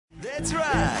That's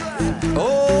right.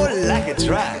 Oh, like a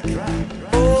track.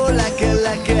 Oh, like a,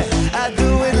 I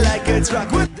do it like a track.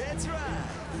 That's right.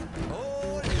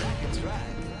 Oh, like a track.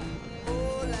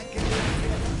 Oh, like a,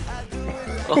 I do it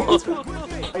like a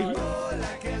track. Oh,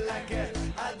 like a,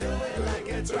 I do it like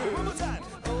a track. One more time.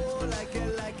 Oh, like a,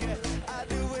 I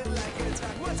do it like a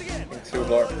track. Once again. Too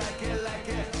far.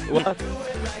 What?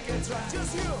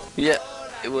 Yeah,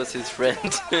 it was his friend.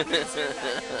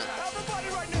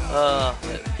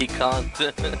 He can't.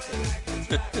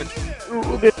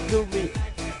 Ooh, that killed me.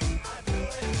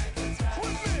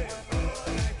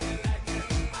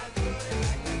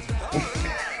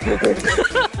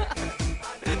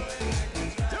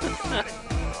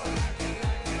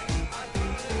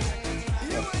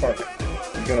 Fuck.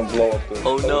 You're gonna blow up the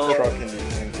truck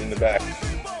in the back.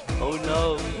 Oh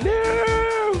no! No!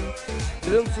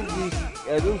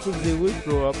 I don't think they will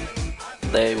throw up.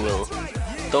 They will.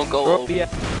 Don't go Oh, over. yeah.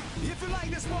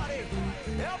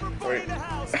 Wait.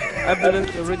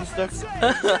 Ambulance already stuck.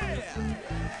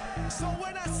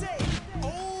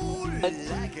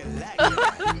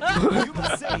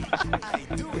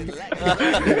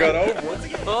 You got over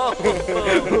it. Oh.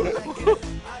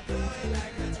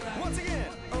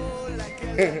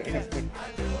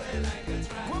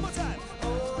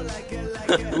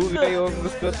 Ooh, I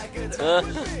almost got.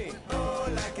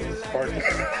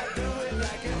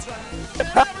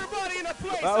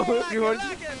 Wow, you want?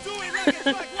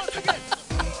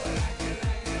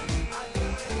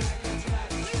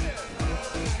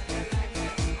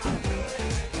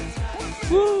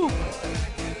 Woo!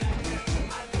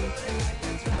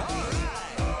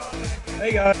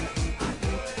 Hey guys.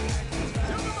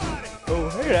 Oh,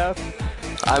 hey now.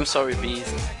 I'm sorry,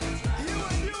 Beast.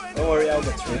 Don't worry, I'll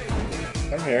get through.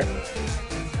 I'm here.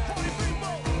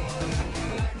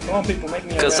 Come on, people, make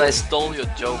me. Because I stole your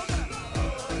joke.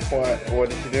 What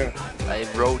did you do? I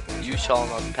wrote, "You shall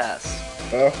not pass."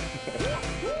 Oh.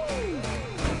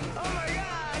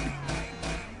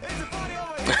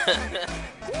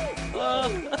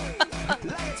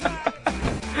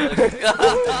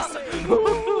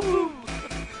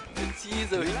 It's you,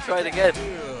 so he tried again.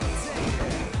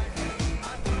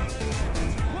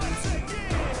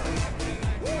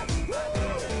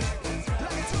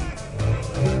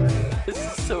 This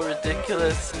is so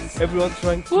ridiculous. Everyone's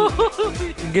trying to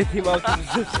get him out of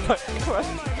the stuck.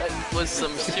 That was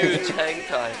some huge hang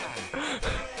time.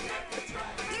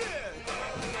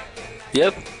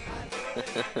 Yep.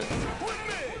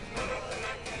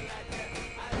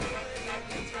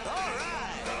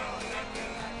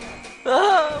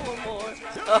 One more.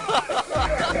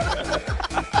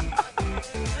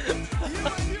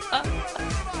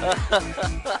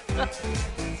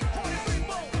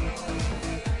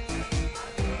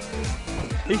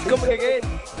 He's coming again.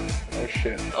 Oh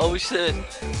shit. Oh shit.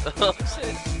 Oh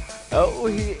shit. Oh,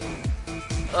 he.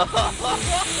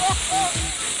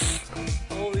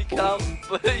 Holy cow,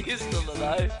 but he's still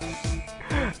alive.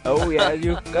 Oh yeah,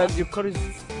 your car is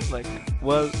like,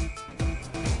 well.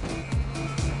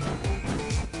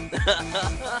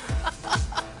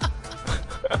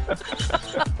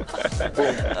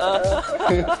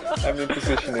 I'm in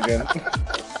position again.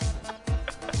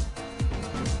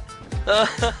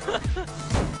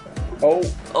 Oh.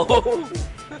 Oh.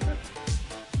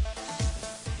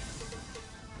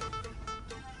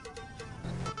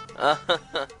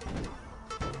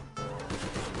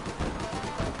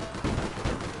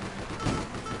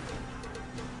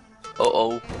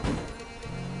 Uh-oh.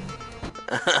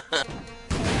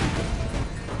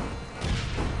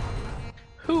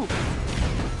 Whew.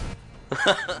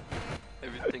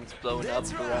 Everything's blowing up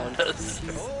around us.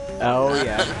 Oh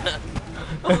yeah.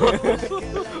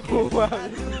 Wow.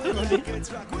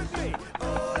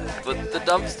 But the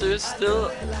dumpster is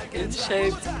still in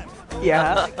shape.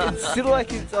 Yeah, it's still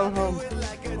like it's our home.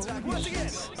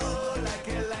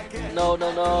 No,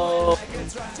 no, no.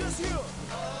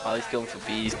 Oh, he's going for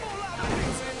bees.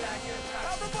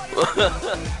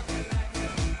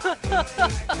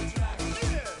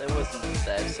 That wasn't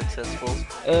that successful.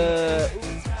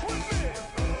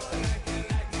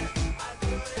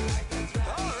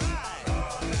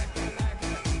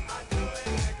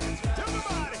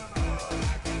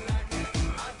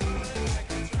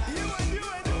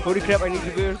 Holy crap, I need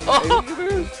to burst. Oh, I need to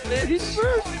burst. I need to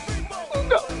burst. Oh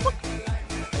no.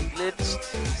 I glitched.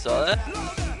 You saw that?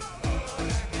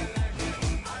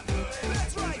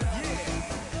 That's right,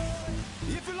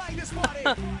 yeah. If you like this party,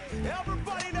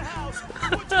 everybody in the house,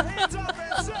 put your hands up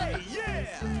and say,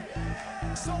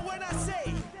 yeah. So when I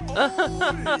say, oh,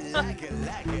 like it,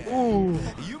 Ooh.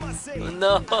 you must say,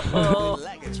 No.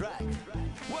 like a track.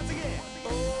 Once again,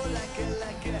 oh, like it,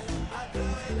 I do it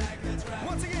like a track.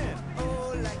 Once again, oh,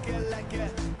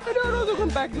 No, come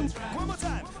back. One more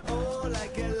time. Oh,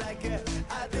 like it,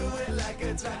 I do it like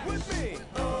a track with me.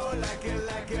 Oh, like it,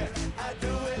 I do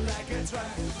it like a track.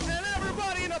 And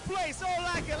everybody in the place, oh,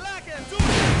 like it, do it like a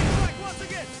track once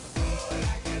again. Oh,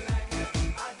 like